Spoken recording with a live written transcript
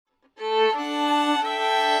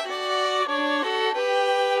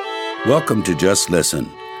Welcome to Just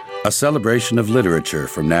Listen, a celebration of literature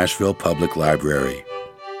from Nashville Public Library.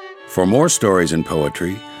 For more stories and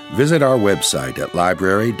poetry, visit our website at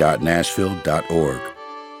library.nashville.org.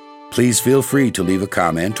 Please feel free to leave a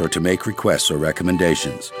comment or to make requests or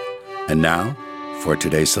recommendations. And now, for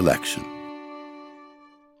today's selection.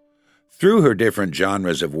 Through her different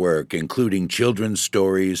genres of work, including children's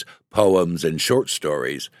stories, poems, and short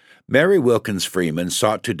stories, Mary Wilkins Freeman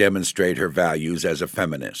sought to demonstrate her values as a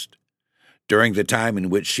feminist. During the time in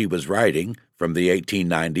which she was writing, from the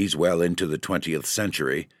 1890s well into the 20th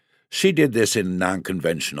century, she did this in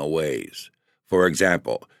non-conventional ways. For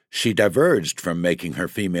example, she diverged from making her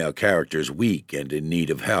female characters weak and in need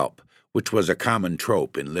of help, which was a common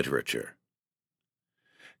trope in literature.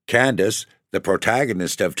 Candace, the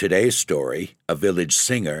protagonist of today's story, a village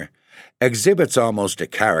singer, exhibits almost a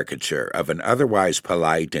caricature of an otherwise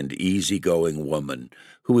polite and easygoing woman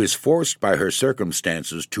who is forced by her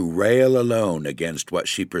circumstances to rail alone against what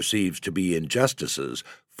she perceives to be injustices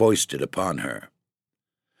foisted upon her.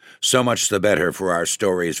 So much the better for our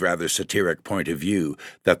story's rather satiric point of view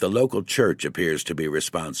that the local church appears to be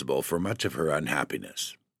responsible for much of her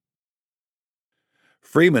unhappiness.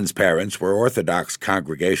 Freeman's parents were Orthodox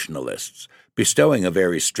Congregationalists, bestowing a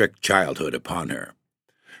very strict childhood upon her.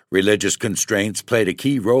 Religious constraints played a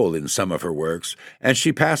key role in some of her works, and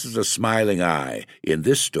she passes a smiling eye, in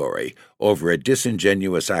this story, over a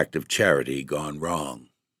disingenuous act of charity gone wrong.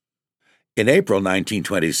 In April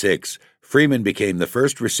 1926, Freeman became the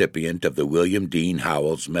first recipient of the William Dean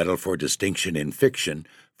Howells Medal for Distinction in Fiction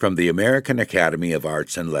from the American Academy of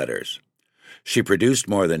Arts and Letters. She produced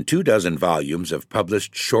more than 24 volumes of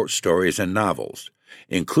published short stories and novels.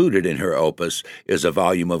 Included in her opus is a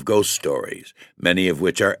volume of ghost stories, many of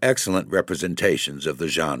which are excellent representations of the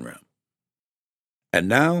genre. And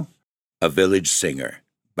now, A Village Singer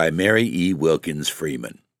by Mary E. Wilkins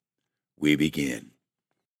Freeman. We begin.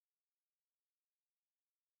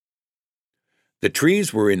 The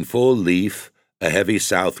trees were in full leaf, a heavy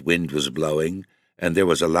south wind was blowing, and there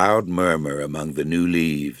was a loud murmur among the new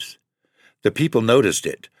leaves. The people noticed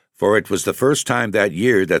it, for it was the first time that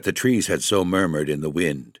year that the trees had so murmured in the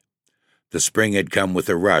wind. The spring had come with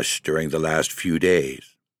a rush during the last few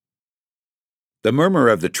days. The murmur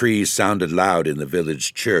of the trees sounded loud in the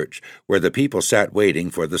village church, where the people sat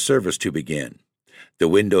waiting for the service to begin. The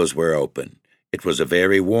windows were open. It was a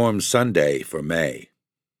very warm Sunday for May.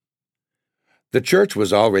 The church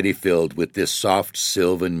was already filled with this soft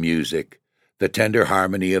sylvan music, the tender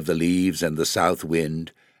harmony of the leaves and the south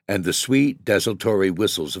wind, and the sweet, desultory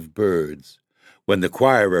whistles of birds, when the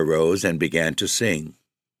choir arose and began to sing.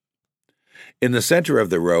 In the center of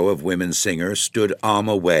the row of women singers stood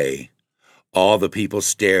Alma Way. All the people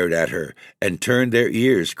stared at her and turned their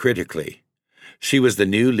ears critically. She was the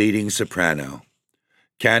new leading soprano.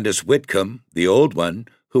 Candace Whitcomb, the old one,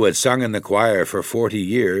 who had sung in the choir for 40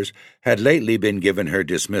 years, had lately been given her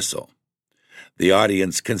dismissal. The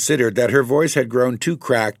audience considered that her voice had grown too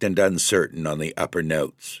cracked and uncertain on the upper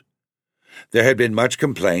notes. There had been much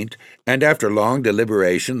complaint, and after long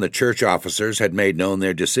deliberation the church officers had made known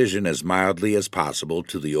their decision as mildly as possible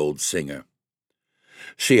to the old singer.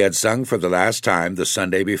 She had sung for the last time the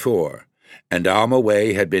Sunday before, and Alma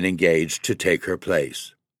Way had been engaged to take her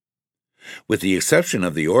place. With the exception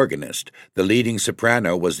of the organist, the leading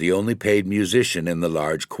soprano was the only paid musician in the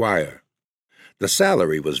large choir. The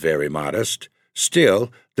salary was very modest.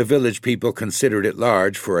 Still, the village people considered it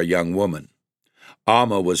large for a young woman.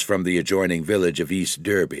 Alma was from the adjoining village of East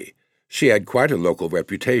Derby. She had quite a local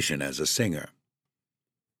reputation as a singer.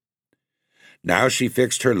 Now she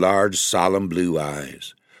fixed her large, solemn blue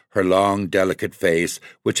eyes. Her long, delicate face,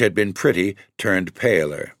 which had been pretty, turned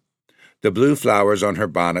paler. The blue flowers on her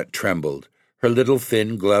bonnet trembled. Her little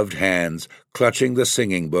thin, gloved hands, clutching the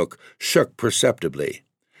singing book, shook perceptibly.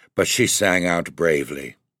 But she sang out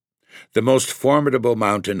bravely. The most formidable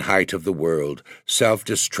mountain height of the world,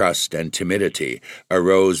 self-distrust and timidity,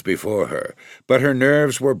 arose before her, but her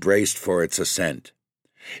nerves were braced for its ascent.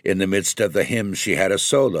 In the midst of the hymn she had a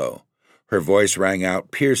solo. Her voice rang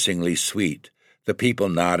out piercingly sweet. The people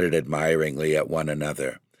nodded admiringly at one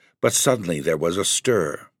another. But suddenly there was a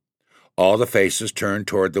stir. All the faces turned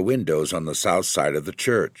toward the windows on the south side of the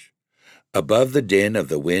church. Above the din of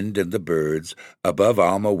the wind and the birds, above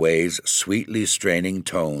Alma Way's sweetly straining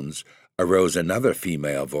tones, arose another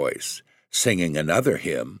female voice, singing another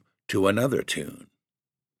hymn to another tune.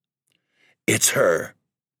 "It's her,"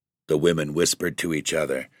 the women whispered to each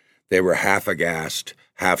other. They were half aghast,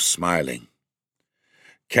 half smiling.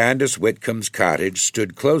 Candace Whitcomb's cottage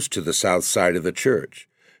stood close to the south side of the church.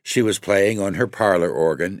 She was playing on her parlor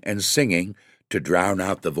organ and singing to drown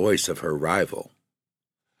out the voice of her rival.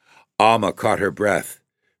 Alma caught her breath.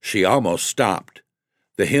 She almost stopped.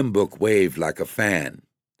 The hymn book waved like a fan.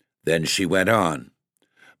 Then she went on.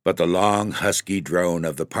 But the long, husky drone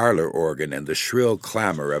of the parlor organ and the shrill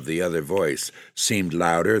clamor of the other voice seemed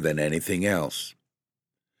louder than anything else.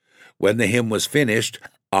 When the hymn was finished,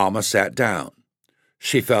 Alma sat down.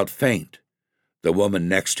 She felt faint. The woman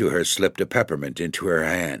next to her slipped a peppermint into her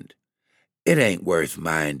hand. "It ain't worth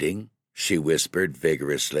minding," she whispered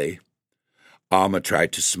vigorously. Alma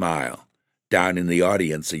tried to smile. Down in the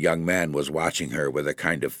audience, a young man was watching her with a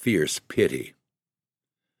kind of fierce pity.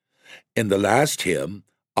 In the last hymn,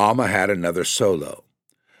 Alma had another solo.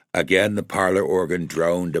 Again the parlor organ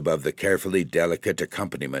droned above the carefully delicate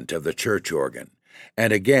accompaniment of the church organ,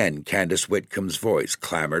 and again Candace Whitcomb's voice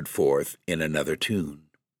clamored forth in another tune.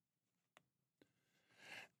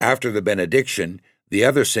 After the benediction, the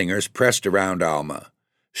other singers pressed around Alma.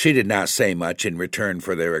 She did not say much in return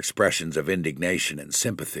for their expressions of indignation and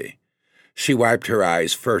sympathy. She wiped her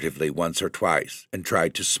eyes furtively once or twice and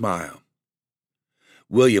tried to smile.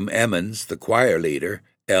 William Emmons, the choir leader,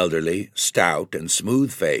 elderly, stout, and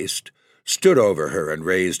smooth-faced, stood over her and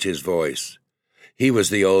raised his voice. He was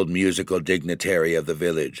the old musical dignitary of the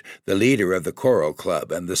village, the leader of the choral club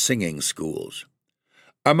and the singing schools.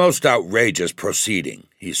 "A most outrageous proceeding,"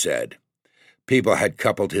 he said. People had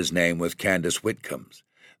coupled his name with Candace Whitcomb's.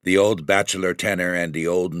 The old bachelor tenor and the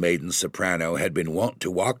old maiden soprano had been wont to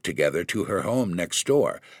walk together to her home next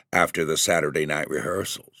door after the Saturday night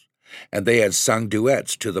rehearsals, and they had sung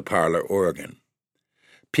duets to the parlor organ.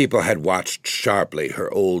 People had watched sharply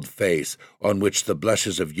her old face, on which the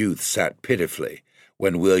blushes of youth sat pitifully,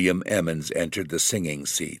 when William Emmons entered the singing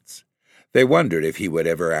seats. They wondered if he would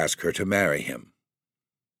ever ask her to marry him.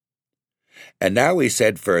 And now he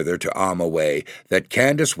said further to Alma Way that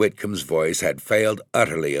Candace Whitcomb's voice had failed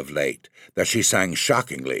utterly of late, that she sang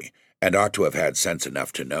shockingly, and ought to have had sense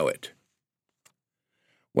enough to know it.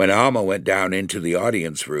 When Alma went down into the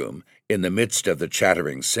audience room, in the midst of the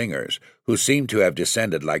chattering singers, who seemed to have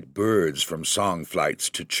descended like birds from song flights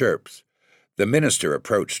to chirps, the minister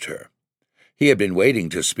approached her. He had been waiting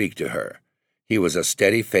to speak to her. He was a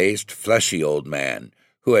steady-faced, fleshy old man,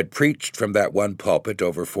 who had preached from that one pulpit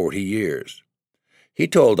over 40 years. He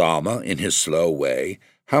told Alma, in his slow way,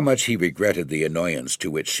 how much he regretted the annoyance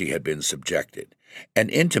to which she had been subjected,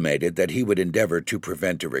 and intimated that he would endeavor to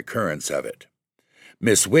prevent a recurrence of it.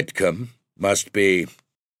 "Miss Whitcomb must be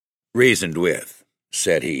reasoned with,"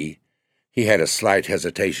 said he. He had a slight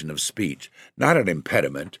hesitation of speech, not an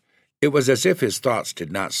impediment. It was as if his thoughts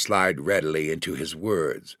did not slide readily into his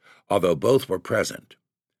words, although both were present.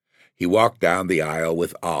 He walked down the aisle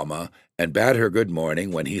with Alma and bade her good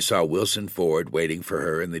morning when he saw Wilson Ford waiting for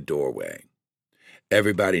her in the doorway.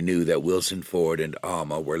 Everybody knew that Wilson Ford and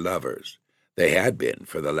Alma were lovers. They had been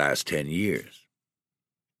for the last 10 years.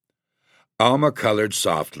 Alma colored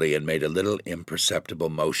softly and made a little imperceptible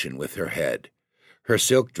motion with her head. Her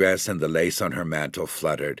silk dress and the lace on her mantle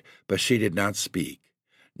fluttered, but she did not speak.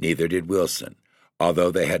 Neither did Wilson, although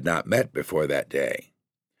they had not met before that day.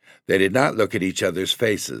 They did not look at each other's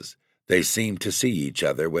faces. They seemed to see each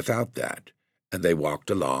other without that, and they walked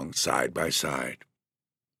along side by side.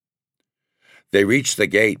 They reached the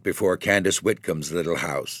gate before Candace Whitcomb's little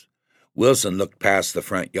house. Wilson looked past the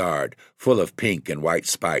front yard, full of pink and white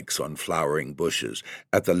spikes on flowering bushes,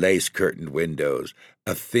 at the lace-curtained windows.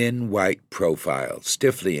 A thin white profile,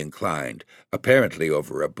 stiffly inclined, apparently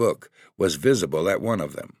over a book, was visible at one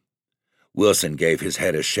of them. Wilson gave his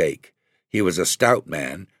head a shake. He was a stout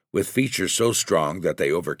man, with features so strong that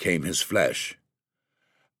they overcame his flesh.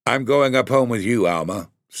 "I'm going up home with you,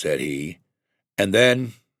 Alma," said he, "and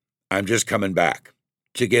then I'm just coming back,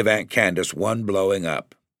 to give Aunt Candace one blowing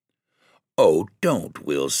up." "Oh, don't,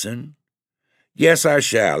 Wilson." "Yes, I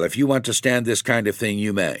shall. If you want to stand this kind of thing,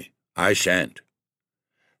 you may. I shan't."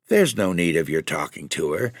 "There's no need of your talking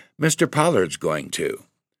to her. Mr. Pollard's going to."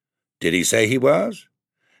 "Did he say he was?"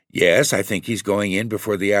 "Yes, I think he's going in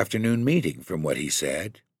before the afternoon meeting, from what he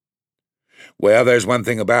said." "Well, there's one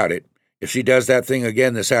thing about it. If she does that thing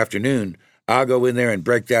again this afternoon, I'll go in there and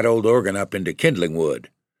break that old organ up into kindling wood."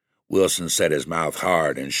 Wilson set his mouth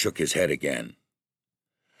hard and shook his head again.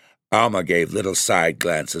 Alma gave little side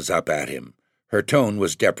glances up at him. Her tone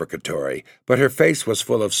was deprecatory, but her face was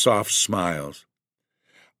full of soft smiles.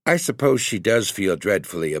 "I suppose she does feel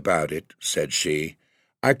dreadfully about it," said she.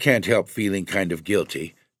 "I can't help feeling kind of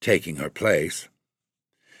guilty, taking her place."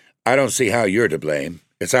 "I don't see how you're to blame.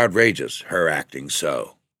 It's outrageous, her acting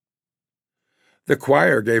so." "The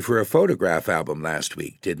choir gave her a photograph album last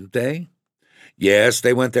week, didn't they?" "Yes,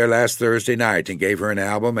 they went there last Thursday night and gave her an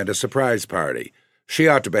album and a surprise party. She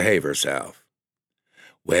ought to behave herself."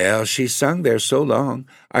 Well, she's sung there so long,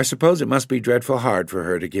 I suppose it must be dreadful hard for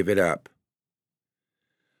her to give it up.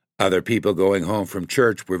 Other people going home from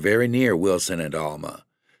church were very near Wilson and Alma.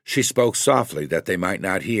 She spoke softly that they might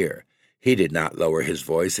not hear. He did not lower his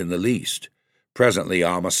voice in the least. Presently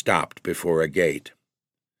Alma stopped before a gate.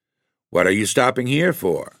 "What are you stopping here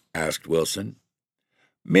for?" asked Wilson.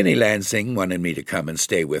 "Minnie Lansing wanted me to come and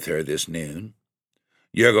stay with her this noon."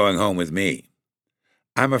 "You're going home with me."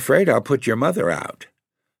 "I'm afraid I'll put your mother out."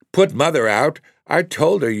 "Put Mother out? I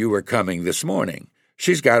told her you were coming this morning.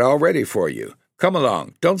 She's got all ready for you. Come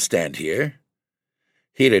along, don't stand here."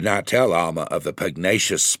 He did not tell Alma of the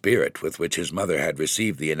pugnacious spirit with which his mother had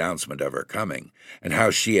received the announcement of her coming, and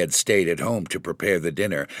how she had stayed at home to prepare the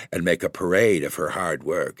dinner and make a parade of her hard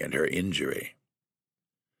work and her injury.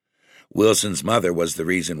 Wilson's mother was the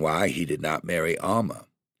reason why he did not marry Alma.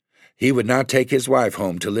 He would not take his wife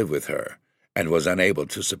home to live with her, and was unable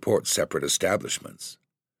to support separate establishments.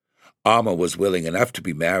 Alma was willing enough to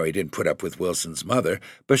be married and put up with Wilson's mother,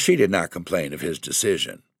 but she did not complain of his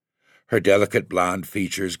decision. Her delicate blonde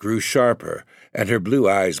features grew sharper, and her blue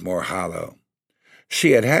eyes more hollow.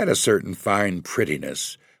 She had had a certain fine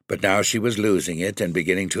prettiness, but now she was losing it and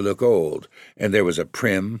beginning to look old, and there was a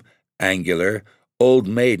prim, angular, old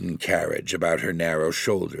maiden carriage about her narrow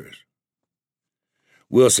shoulders.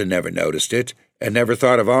 Wilson never noticed it, and never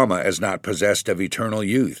thought of Alma as not possessed of eternal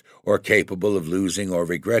youth, or capable of losing or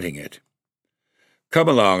regretting it. "Come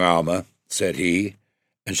along, Alma," said he,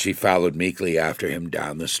 and she followed meekly after him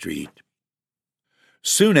down the street.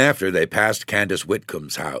 Soon after they passed Candace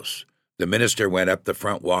Whitcomb's house. The minister went up the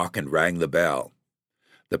front walk and rang the bell.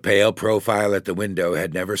 The pale profile at the window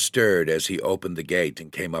had never stirred as he opened the gate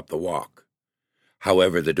and came up the walk.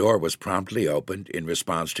 However, the door was promptly opened in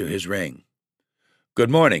response to his ring. "Good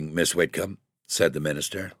morning, Miss Whitcomb," said the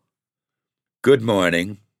minister. "Good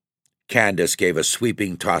morning." Candace gave a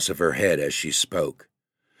sweeping toss of her head as she spoke.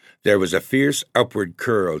 There was a fierce upward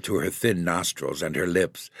curl to her thin nostrils and her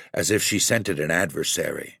lips, as if she scented an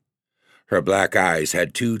adversary. Her black eyes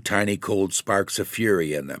had two tiny cold sparks of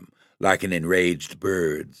fury in them, like an enraged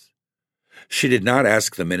bird's. She did not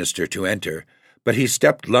ask the minister to enter, but he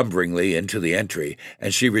stepped lumberingly into the entry,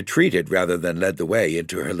 and she retreated rather than led the way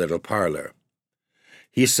into her little parlor.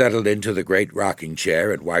 He settled into the great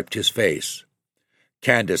rocking-chair and wiped his face.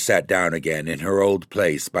 Candace sat down again in her old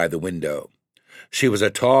place by the window. She was a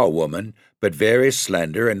tall woman, but very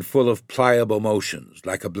slender and full of pliable motions,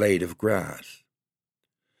 like a blade of grass.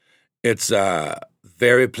 "It's a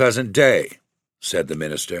very pleasant day," said the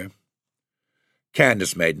minister.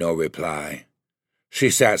 Candace made no reply. She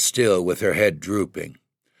sat still with her head drooping.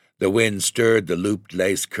 The wind stirred the looped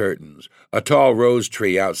lace curtains. A tall rose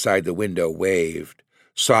tree outside the window waved.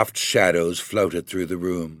 Soft shadows floated through the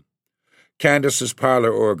room. Candace's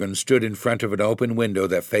parlor organ stood in front of an open window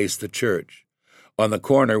that faced the church. On the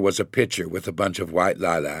corner was a pitcher with a bunch of white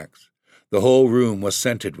lilacs. The whole room was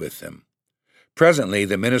scented with them. Presently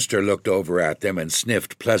the minister looked over at them and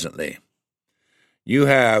sniffed pleasantly. "You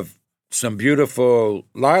have some beautiful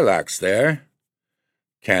lilacs there."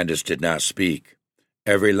 Candace did not speak.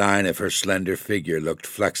 Every line of her slender figure looked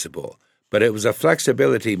flexible, but it was a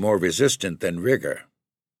flexibility more resistant than rigor.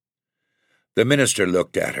 The minister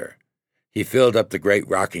looked at her. He filled up the great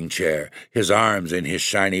rocking-chair. His arms in his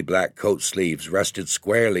shiny black coat sleeves rested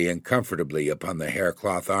squarely and comfortably upon the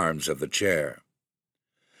haircloth arms of the chair.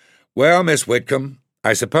 "Well, Miss Whitcomb,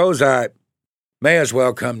 I suppose I may as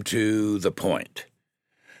well come to the point.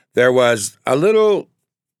 There was a little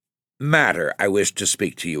matter I wished to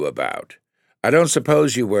speak to you about. I don't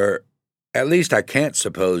suppose you were, at least I can't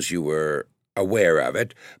suppose you were aware of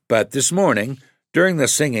it, but this morning, during the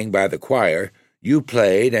singing by the choir, you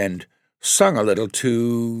played and sung a little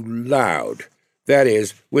too loud, that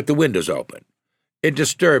is, with the windows open. It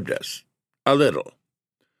disturbed us, a little.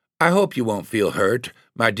 I hope you won't feel hurt,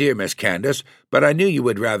 my dear Miss Candace, but I knew you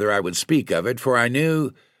would rather I would speak of it, for I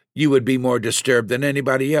knew you would be more disturbed than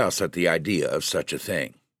anybody else at the idea of such a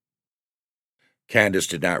thing." Candace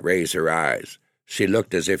did not raise her eyes. She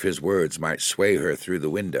looked as if his words might sway her through the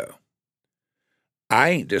window. "I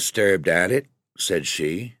ain't disturbed at it," said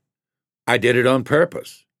she. "I did it on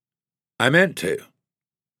purpose. I meant to."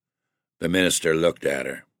 The minister looked at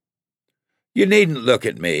her. "You needn't look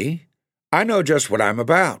at me. I know just what I'm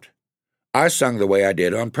about. I sung the way I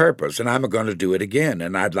did on purpose, and I'm going to do it again,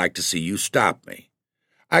 and I'd like to see you stop me.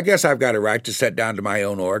 I guess I've got a right to sit down to my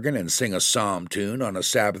own organ and sing a psalm tune on a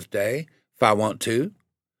Sabbath day, if I want to.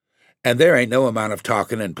 And there ain't no amount of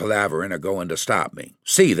talking and palavering going to stop me.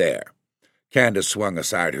 See there." Candace swung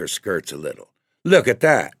aside her skirts a little. "Look at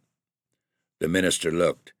that." The minister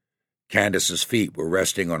looked. Candace's feet were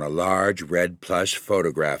resting on a large red plush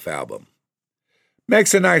photograph album.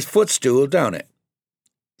 "Makes a nice footstool, don't it?"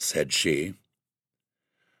 said she.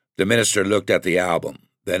 The minister looked at the album,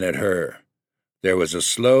 then at her. There was a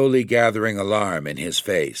slowly gathering alarm in his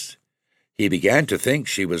face. He began to think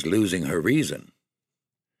she was losing her reason.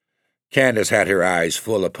 Candace had her eyes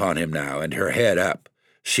full upon him now, and her head up.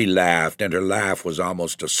 She laughed, and her laugh was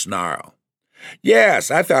almost a snarl.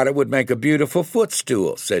 "Yes, I thought it would make a beautiful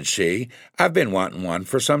footstool," said she. "I've been wanting one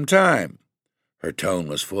for some time." Her tone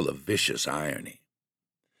was full of vicious irony.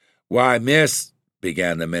 "Why, miss,"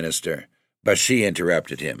 began the minister, but she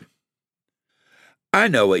interrupted him. "I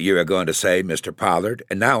know what you're a-going to say, Mr. Pollard,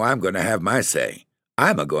 and now I'm going to have my say.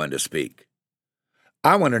 I'm a-going to speak.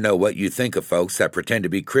 I want to know what you think of folks that pretend to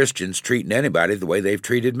be Christians treating anybody the way they've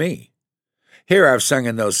treated me. Here I've sung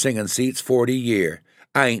in those singing seats 40 year.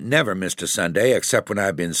 I ain't never missed a Sunday except when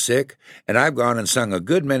I've been sick, and I've gone and sung a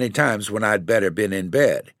good many times when I'd better been in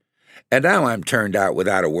bed. And now I'm turned out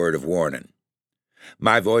without a word of warning.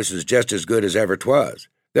 My voice is just as good as ever 'twas.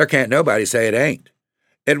 There can't nobody say it ain't.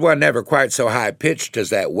 It wasn't never quite so high-pitched as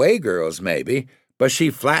that Way girl's, maybe, but she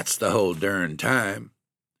flats the whole darn time.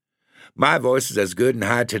 My voice is as good and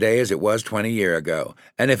high today as it was 20 year ago,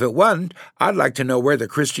 and if it wasn't, I'd like to know where the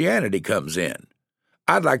Christianity comes in.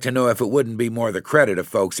 I'd like to know if it wouldn't be more the credit of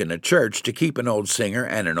folks in a church to keep an old singer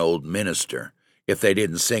and an old minister, if they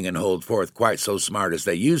didn't sing and hold forth quite so smart as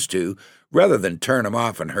they used to, rather than turn 'em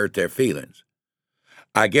off and hurt their feelings.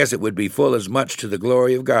 I guess it would be full as much to the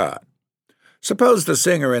glory of God. Suppose the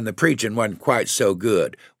singer and the preaching wasn't quite so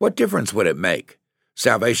good, what difference would it make?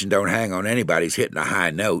 Salvation don't hang on anybody's hitting a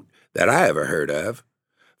high note that I ever heard of.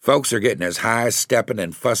 Folks are getting as high-stepping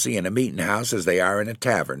and fussy in a meeting house as they are in a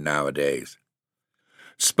tavern nowadays.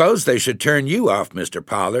 Suppose they should turn you off, Mr.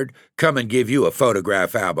 Pollard, come and give you a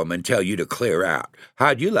photograph album and tell you to clear out.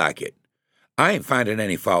 How'd you like it? I ain't finding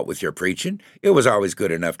any fault with your preaching. It was always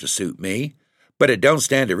good enough to suit me. But it don't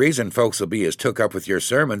stand to reason folks will be as took up with your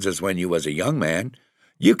sermons as when you was a young man.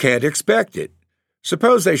 You can't expect it.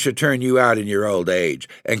 Suppose they should turn you out in your old age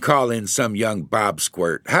and call in some young Bob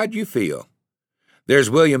Squirt. How'd you feel? There's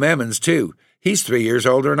William Emmons, too. He's 3 years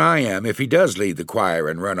older than I am, if he does lead the choir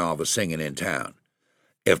and run all the singing in town.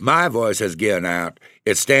 If my voice has given out,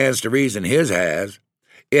 it stands to reason his has.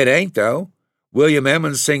 It ain't, though. William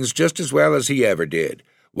Emmons sings just as well as he ever did.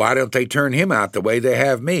 Why don't they turn him out the way they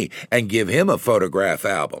have me and give him a photograph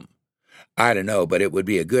album? I don't know, but it would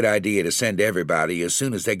be a good idea to send everybody, as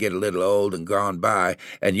soon as they get a little old and gone by,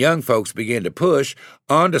 and young folks begin to push,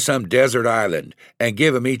 on to some desert island and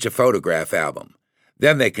give 'em each a photograph album.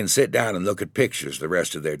 Then they can sit down and look at pictures the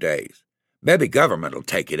rest of their days. Maybe government will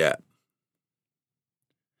take it up.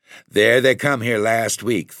 There they come here last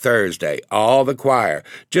week, Thursday, all the choir,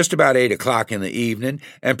 just about 8 o'clock in the evening,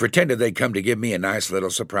 and pretended they'd come to give me a nice little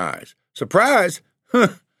surprise. Surprise? Huh!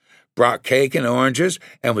 Brought cake and oranges,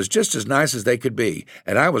 and was just as nice as they could be,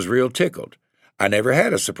 and I was real tickled. I never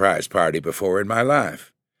had a surprise party before in my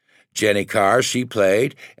life. Jenny Carr, she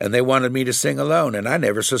played, and they wanted me to sing alone, and I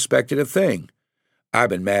never suspected a thing. I've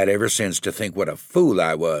been mad ever since to think what a fool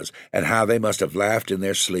I was, and how they must have laughed in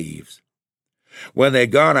their sleeves. When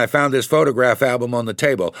they'd gone, I found this photograph album on the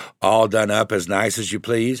table, all done up as nice as you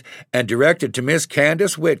please, and directed to Miss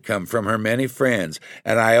Candace Whitcomb from her many friends,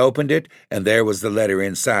 and I opened it, and there was the letter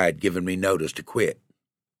inside giving me notice to quit.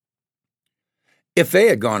 If they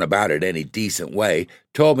had gone about it any decent way,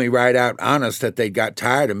 told me right out honest that they'd got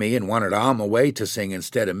tired of me and wanted Alma Way to sing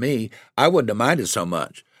instead of me, I wouldn't have minded so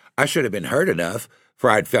much. I should have been hurt enough, for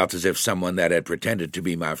I'd felt as if someone that had pretended to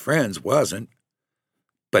be my friends wasn't.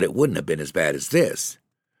 But it wouldn't have been as bad as this.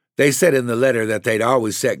 They said in the letter that they'd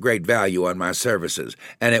always set great value on my services,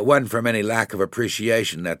 and it wasn't from any lack of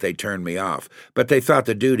appreciation that they turned me off, but they thought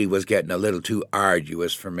the duty was getting a little too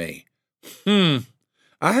arduous for me. I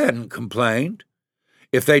hadn't complained.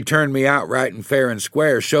 If they'd turned me out right and fair and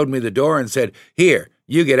square, showed me the door and said, "Here,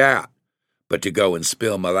 you get out." But to go and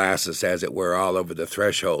spill molasses, as it were, all over the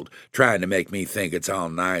threshold, trying to make me think it's all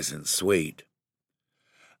nice and sweet.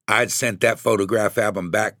 I'd sent that photograph album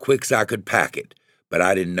back quick's I could pack it, but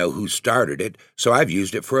I didn't know who started it, so I've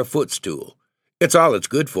used it for a footstool. It's all it's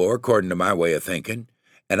good for, according to my way of thinking,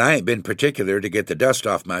 and I ain't been particular to get the dust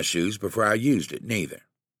off my shoes before I used it, neither.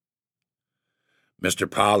 Mr.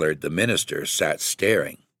 Pollard, the minister, sat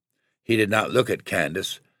staring. He did not look at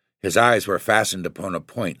Candace. His eyes were fastened upon a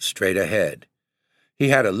point straight ahead. He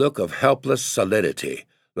had a look of helpless solidity,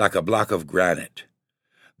 like a block of granite.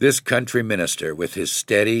 This country minister, with his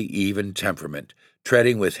steady, even temperament,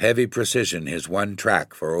 treading with heavy precision his one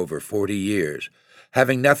track for over 40 years,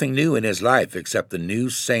 having nothing new in his life except the new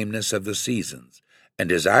sameness of the seasons, and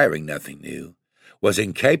desiring nothing new, was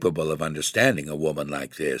incapable of understanding a woman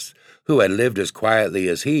like this, who had lived as quietly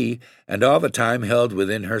as he, and all the time held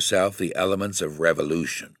within herself the elements of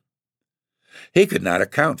revolution. He could not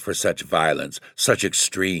account for such violence, such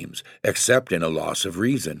extremes, except in a loss of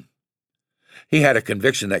reason. He had a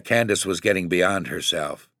conviction that Candace was getting beyond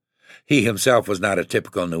herself. He himself was not a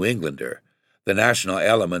typical New Englander. The national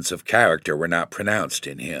elements of character were not pronounced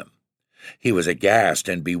in him. He was aghast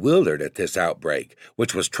and bewildered at this outbreak,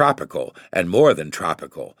 which was tropical and more than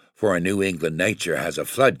tropical, for a New England nature has a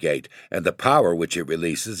floodgate, and the power which it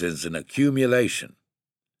releases is an accumulation.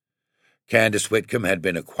 Candace Whitcomb had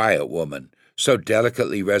been a quiet woman, so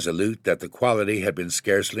delicately resolute that the quality had been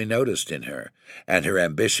scarcely noticed in her, and her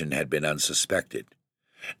ambition had been unsuspected.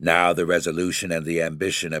 Now the resolution and the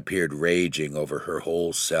ambition appeared raging over her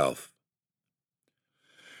whole self.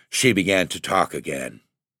 She began to talk again.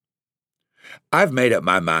 "I've made up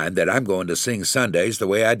my mind that I'm going to sing Sundays the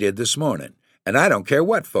way I did this morning, and I don't care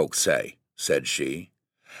what folks say," said she.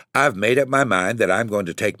 "I've made up my mind that I'm going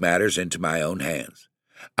to take matters into my own hands.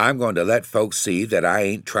 I'm going to let folks see that I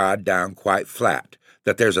ain't trod down quite flat,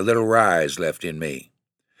 that there's a little rise left in me.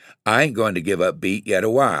 I ain't going to give up beat yet a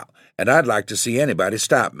while, and I'd like to see anybody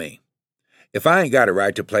stop me. If I ain't got a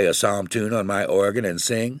right to play a psalm tune on my organ and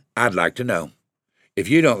sing, I'd like to know. If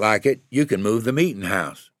you don't like it, you can move the meeting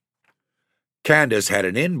house." Candace had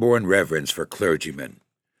an inborn reverence for clergymen.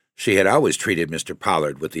 She had always treated Mr.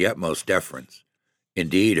 Pollard with the utmost deference.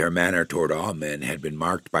 Indeed, her manner toward all men had been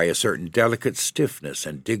marked by a certain delicate stiffness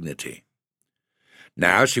and dignity.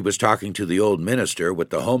 Now she was talking to the old minister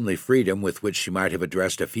with the homely freedom with which she might have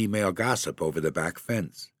addressed a female gossip over the back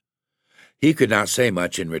fence. He could not say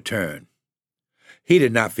much in return. He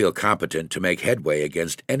did not feel competent to make headway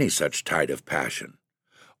against any such tide of passion.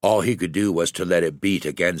 All he could do was to let it beat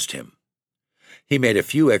against him. He made a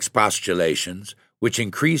few expostulations, which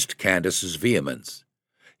increased Candace's vehemence.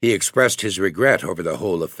 He expressed his regret over the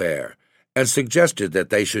whole affair, and suggested that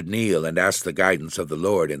they should kneel and ask the guidance of the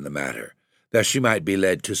Lord in the matter, that she might be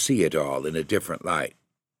led to see it all in a different light.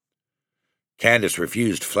 Candace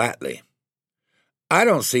refused flatly. "I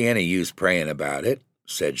don't see any use praying about it,"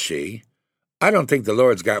 said she. "I don't think the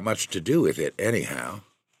Lord's got much to do with it, anyhow."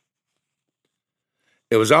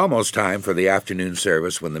 It was almost time for the afternoon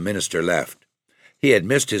service when the minister left. He had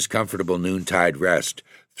missed his comfortable noontide rest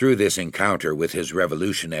through this encounter with his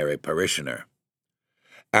revolutionary parishioner.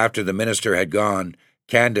 After the minister had gone,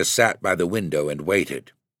 Candace sat by the window and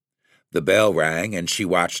waited. The bell rang, and she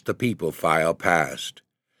watched the people file past.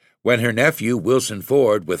 When her nephew, Wilson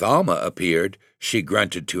Ford, with Alma appeared, she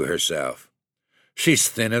grunted to herself. "She's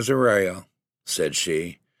thin as a rail," said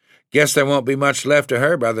she. "Guess there won't be much left of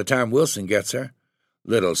her by the time Wilson gets her.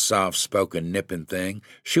 Little soft-spoken, nipping thing.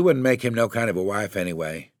 She wouldn't make him no kind of a wife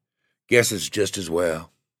anyway. Guess it's just as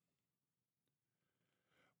well."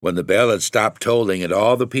 When the bell had stopped tolling and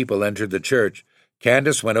all the people entered the church,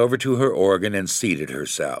 Candace went over to her organ and seated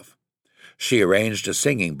herself. She arranged a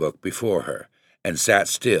singing book before her, and sat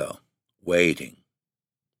still, waiting.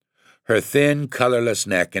 Her thin, colorless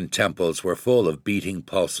neck and temples were full of beating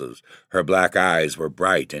pulses. Her black eyes were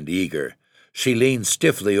bright and eager. She leaned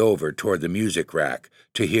stiffly over toward the music rack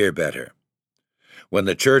to hear better. When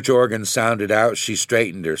the church organ sounded out, she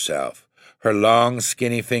straightened herself. Her long,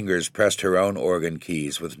 skinny fingers pressed her own organ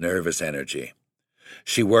keys with nervous energy.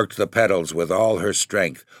 She worked the pedals with all her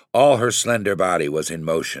strength. All her slender body was in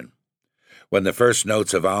motion. When the first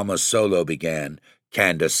notes of Alma's solo began,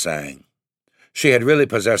 Candace sang. She had really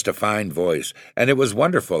possessed a fine voice, and it was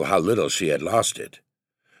wonderful how little she had lost it.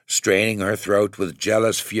 Straining her throat with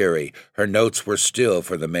jealous fury, her notes were still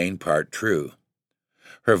for the main part true.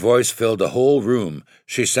 Her voice filled the whole room.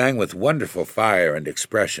 She sang with wonderful fire and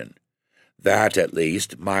expression. That, at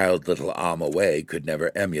least, mild little Alma Way could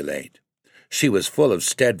never emulate. She was full of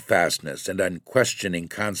steadfastness and unquestioning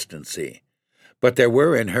constancy, but there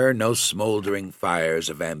were in her no smoldering fires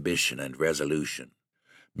of ambition and resolution.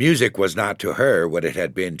 Music was not to her what it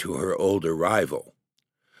had been to her older rival.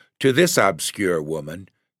 To this obscure woman,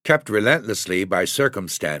 kept relentlessly by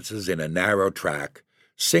circumstances in a narrow track,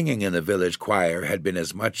 singing in the village choir had been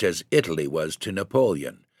as much as Italy was to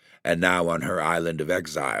Napoleon, and now on her island of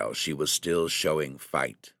exile she was still showing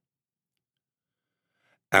fight.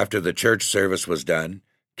 After the church service was done,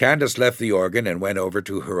 Candace left the organ and went over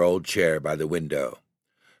to her old chair by the window.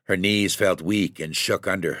 Her knees felt weak and shook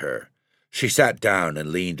under her. She sat down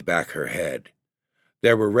and leaned back her head.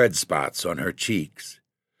 There were red spots on her cheeks.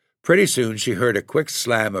 Pretty soon she heard a quick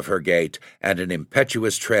slam of her gate and an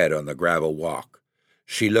impetuous tread on the gravel walk.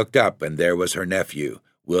 She looked up, and there was her nephew,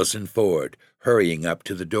 Wilson Ford, hurrying up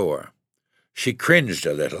to the door. She cringed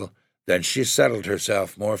a little, Then she settled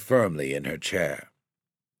herself more firmly in her chair.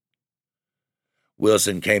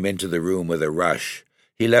 Wilson came into the room with a rush.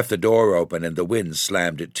 He left the door open, and the wind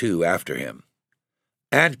slammed it to after him.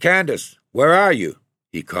 "Aunt Candace, where are you?"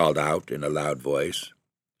 he called out in a loud voice.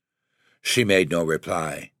 She made no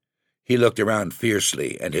reply. He looked around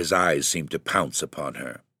fiercely, and his eyes seemed to pounce upon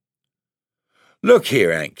her. "Look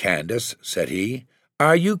here, Aunt Candace," said he.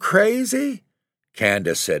 "Are you crazy?"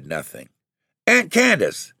 Candace said nothing. "Aunt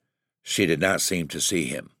Candace!" She did not seem to see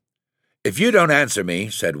him. "If you don't answer me,"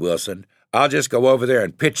 said Wilson, "I'll just go over there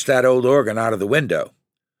and pitch that old organ out of the window."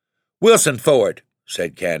 "Wilson, forward,"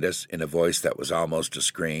 said Candace, in a voice that was almost a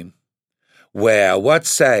scream. "Well, what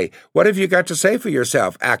say? What have you got to say for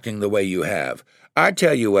yourself, acting the way you have? I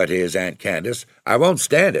tell you what is, Aunt Candace, I won't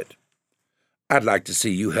stand it." "I'd like to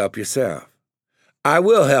see you help yourself." "I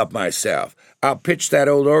will help myself. I'll pitch that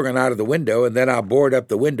old organ out of the window, and then I'll board up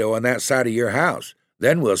the window on that side of your house.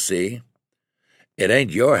 Then we'll see." "It ain't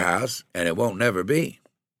your house, and it won't never be."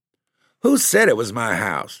 "Who said it was my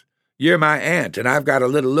house? You're my aunt, and I've got a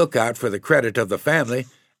little lookout for the credit of the family.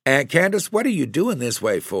 Aunt Candace, what are you doing this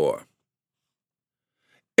way for?"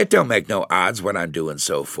 "It don't make no odds what I'm doing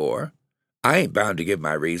so for. I ain't bound to give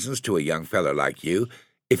my reasons to a young feller like you,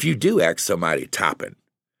 if you do act so mighty toppin'.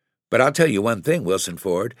 But I'll tell you one thing, Wilson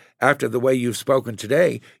Ford, after the way you've spoken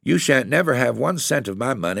today, you shan't never have 1 cent of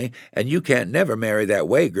my money, and you can't never marry that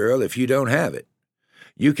Way girl if you don't have it.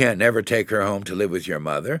 You can't never take her home to live with your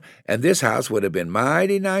mother, and this house would have been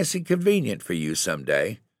mighty nice and convenient for you some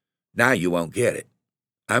day. Now you won't get it.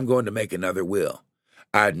 I'm going to make another will.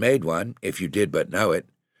 I'd made one, if you did but know it.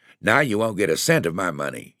 Now you won't get a cent of my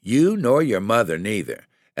money, you nor your mother neither,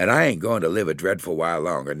 and I ain't going to live a dreadful while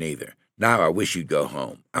longer neither. Now I wish you'd go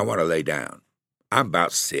home. I want to lay down. I'm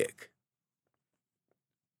about sick."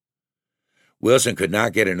 Wilson could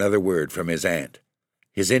not get another word from his aunt.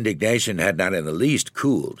 His indignation had not in the least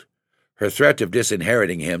cooled. Her threat of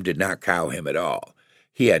disinheriting him did not cow him at all.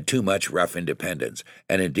 He had too much rough independence,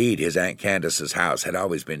 and indeed his Aunt Candace's house had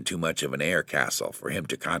always been too much of an air castle for him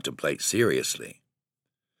to contemplate seriously.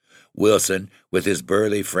 Wilson, with his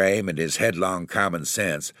burly frame and his headlong common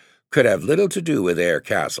sense, could have little to do with air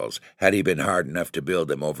castles had he been hard enough to build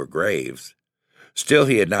them over graves. Still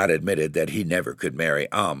he had not admitted that he never could marry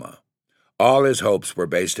Alma. All his hopes were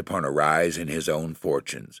based upon a rise in his own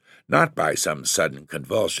fortunes, not by some sudden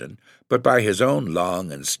convulsion, but by his own long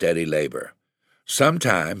and steady labor.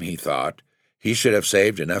 Sometime, he thought, he should have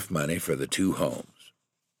saved enough money for the 2 homes.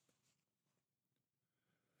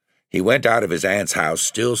 He went out of his aunt's house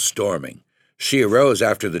still storming. She arose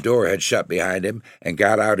after the door had shut behind him and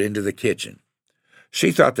got out into the kitchen.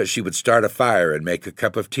 She thought that she would start a fire and make a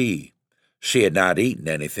cup of tea. She had not eaten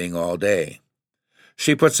anything all day.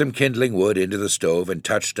 She put some kindling wood into the stove and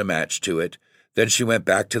touched a match to it. Then she went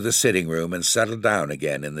back to the sitting room and settled down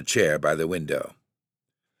again in the chair by the window.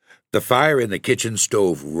 The fire in the kitchen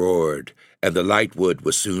stove roared, and the light wood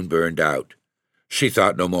was soon burned out. She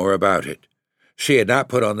thought no more about it. She had not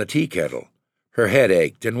put on the tea kettle. Her head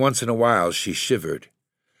ached, and once in a while she shivered.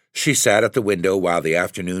 She sat at the window while the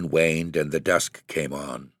afternoon waned and the dusk came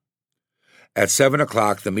on. At 7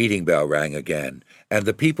 o'clock the meeting bell rang again, and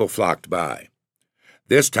the people flocked by.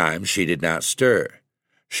 This time she did not stir.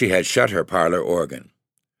 She had shut her parlor organ.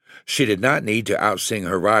 She did not need to outsing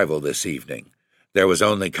her rival this evening. There was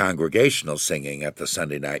only congregational singing at the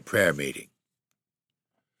Sunday night prayer meeting.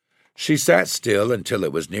 She sat still until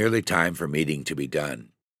it was nearly time for meeting to be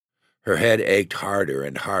done. Her head ached harder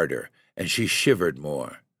and harder, and she shivered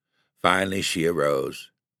more. Finally she arose.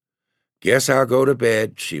 "Guess I'll go to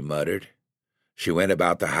bed," she muttered. She went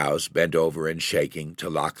about the house, bent over and shaking, to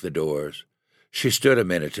lock the doors. She stood a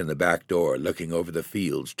minute in the back door, looking over the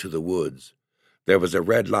fields to the woods. There was a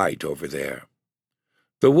red light over there.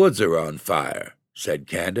 "The woods are on fire," said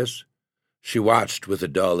Candace. She watched with a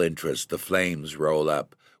dull interest the flames roll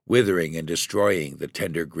up, withering and destroying the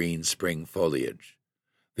tender green spring foliage.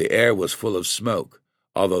 The air was full of smoke,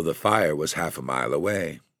 although the fire was 1/2 a mile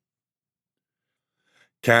away.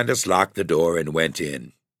 Candace locked the door and went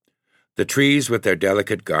in. The trees with their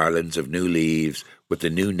delicate garlands of new leaves, with the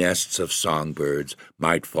new nests of songbirds,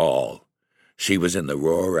 might fall. She was in the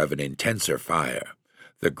roar of an intenser fire.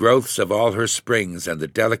 The growths of all her springs and the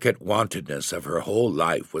delicate wantedness of her whole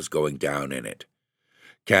life was going down in it.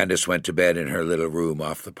 Candace went to bed in her little room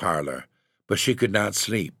off the parlor, but she could not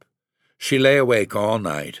sleep. She lay awake all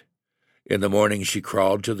night. In the morning she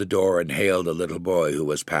crawled to the door and hailed a little boy who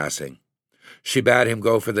was passing. She bade him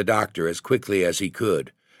go for the doctor as quickly as he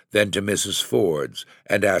could, then to Mrs. Ford's,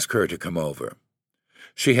 and ask her to come over.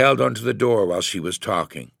 She held onto the door while she was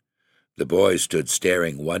talking. The boy stood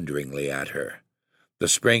staring wonderingly at her. The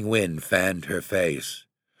spring wind fanned her face.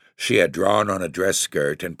 She had drawn on a dress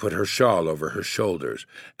skirt and put her shawl over her shoulders,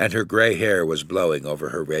 and her gray hair was blowing over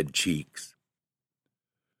her red cheeks.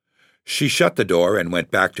 She shut the door and went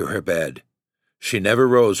back to her bed. She never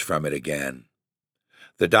rose from it again.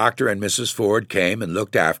 The doctor and Mrs. Ford came and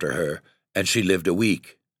looked after her, and she lived a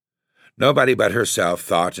week. Nobody but herself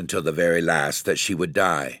thought until the very last that she would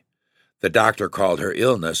die. The doctor called her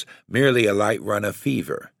illness merely a light run of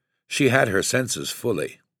fever. She had her senses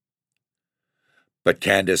fully. But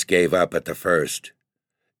Candace gave up at the first.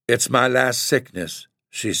 "It's my last sickness,"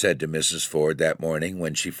 she said to Mrs. Ford that morning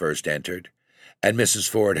when she first entered, and Mrs.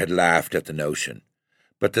 Ford had laughed at the notion.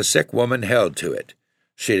 But the sick woman held to it.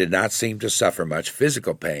 She did not seem to suffer much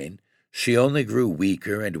physical pain. She only grew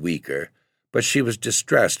weaker and weaker, but she was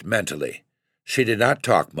distressed mentally. She did not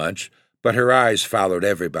talk much, but her eyes followed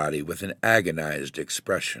everybody with an agonized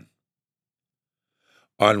expression.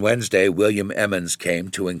 On Wednesday, William Emmons came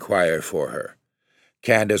to inquire for her.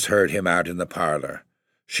 Candace heard him out in the parlor.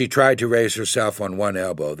 She tried to raise herself on one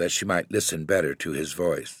elbow that she might listen better to his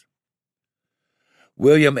voice.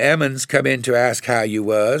 "William Emmons come in to ask how you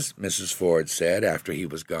was," Mrs. Ford said after he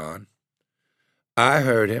was gone. "I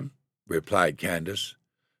heard him," replied Candace.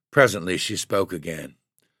 Presently she spoke again.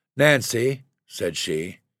 "Nancy," said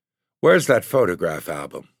she, "where's that photograph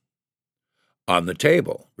album?" "On the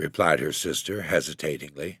table," replied her sister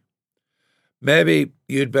hesitatingly. "Maybe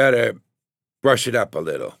you'd better brush it up a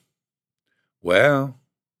little." "Well—"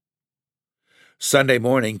 Sunday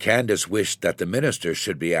morning, Candace wished that the minister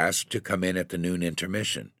should be asked to come in at the noon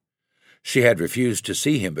intermission. She had refused to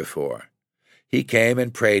see him before. He came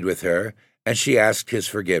and prayed with her, and she asked his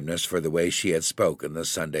forgiveness for the way she had spoken the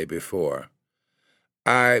Sunday before.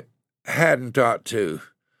 "I hadn't ought to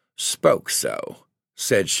spoke so,"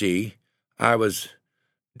 said she. "I was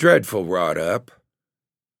dreadful wrought up."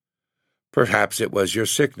 "Perhaps it was your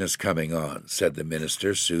sickness coming on," said the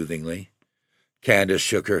minister soothingly. Candace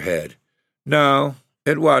shook her head. "No,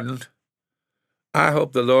 it wasn't. I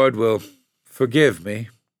hope the Lord will forgive me."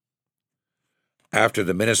 After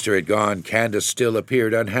the minister had gone, Candace still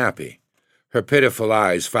appeared unhappy. Her pitiful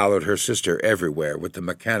eyes followed her sister everywhere with the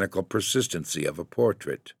mechanical persistency of a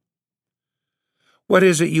portrait. "What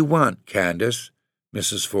is it you want, Candace?"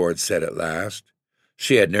 Mrs. Ford said at last.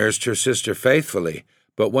 She had nursed her sister faithfully,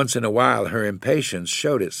 but once in a while her impatience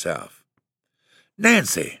showed itself.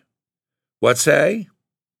 "Nancy!" "What say?"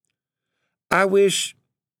 "I wish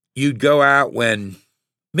you'd go out when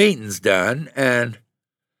meeting's done and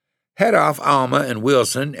head off Alma and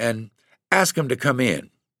Wilson and ask 'em to come in.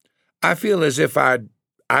 I feel as if I'd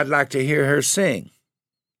like to hear her sing."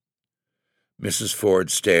 Mrs. Ford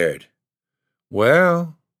stared.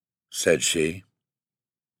 "Well," said she.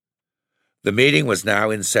 The meeting was now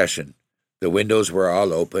in session. The windows were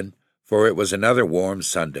all open, for it was another warm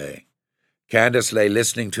Sunday. Candace lay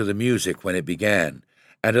listening to the music when it began,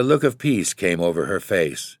 and a look of peace came over her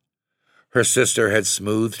face. Her sister had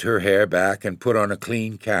smoothed her hair back and put on a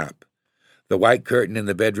clean cap. The white curtain in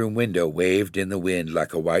the bedroom window waved in the wind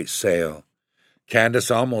like a white sail. Candace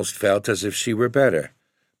almost felt as if she were better,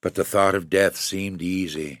 but the thought of death seemed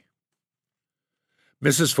easy.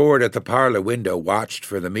 Mrs. Ford at the parlor window watched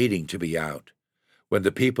for the meeting to be out. When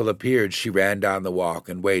the people appeared, she ran down the walk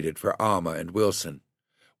and waited for Alma and Wilson.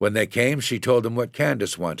 When they came, she told them what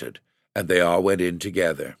Candace wanted, and they all went in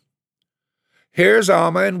together. "Here's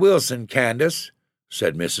Alma and Wilson, Candace,"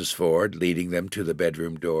 said Mrs. Ford, leading them to the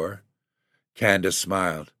bedroom door. Candace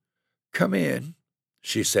smiled. "Come in,"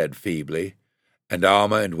 she said feebly, and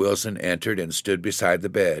Alma and Wilson entered and stood beside the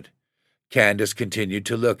bed. Candace continued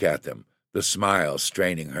to look at them, the smile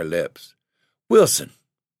straining her lips. "Wilson."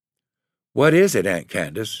 "What is it, Aunt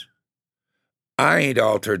Candace?" "I ain't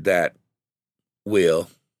altered that, Will.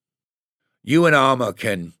 You and Alma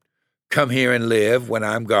can come here and live when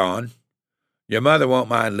I'm gone. Your mother won't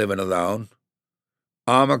mind living alone.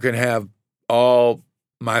 Alma can have all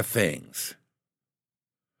my things."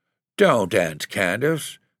 "Don't, Aunt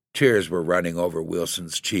Candace." Tears were running over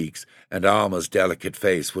Wilson's cheeks, and Alma's delicate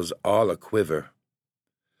face was all a quiver.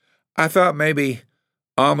 "I thought maybe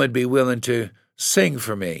Alma'd be willing to sing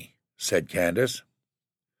for me," said Candace.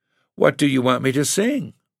 "What do you want me to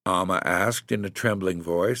sing?" Alma asked in a trembling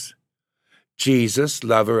voice. "Jesus,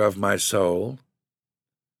 lover of my soul."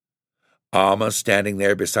 Alma, standing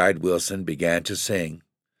there beside Wilson, began to sing.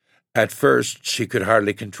 At first she could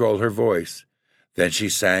hardly control her voice. Then she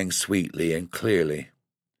sang sweetly and clearly.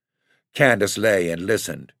 Candace lay and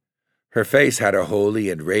listened. Her face had a holy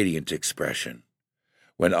and radiant expression.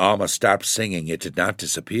 When Alma stopped singing, it did not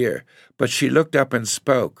disappear, but she looked up and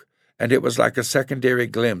spoke, and it was like a secondary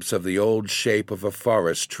glimpse of the old shape of a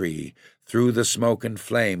forest tree through the smoke and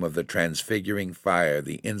flame of the transfiguring fire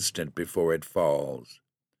the instant before it falls.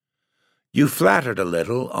 You flattered a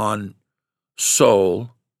little on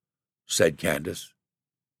soul, said Candace.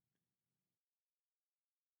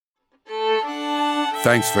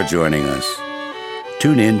 Thanks for joining us.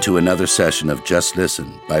 Tune in to another session of Just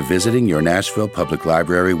Listen by visiting your Nashville Public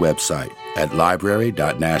Library website at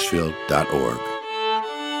library.nashville.org.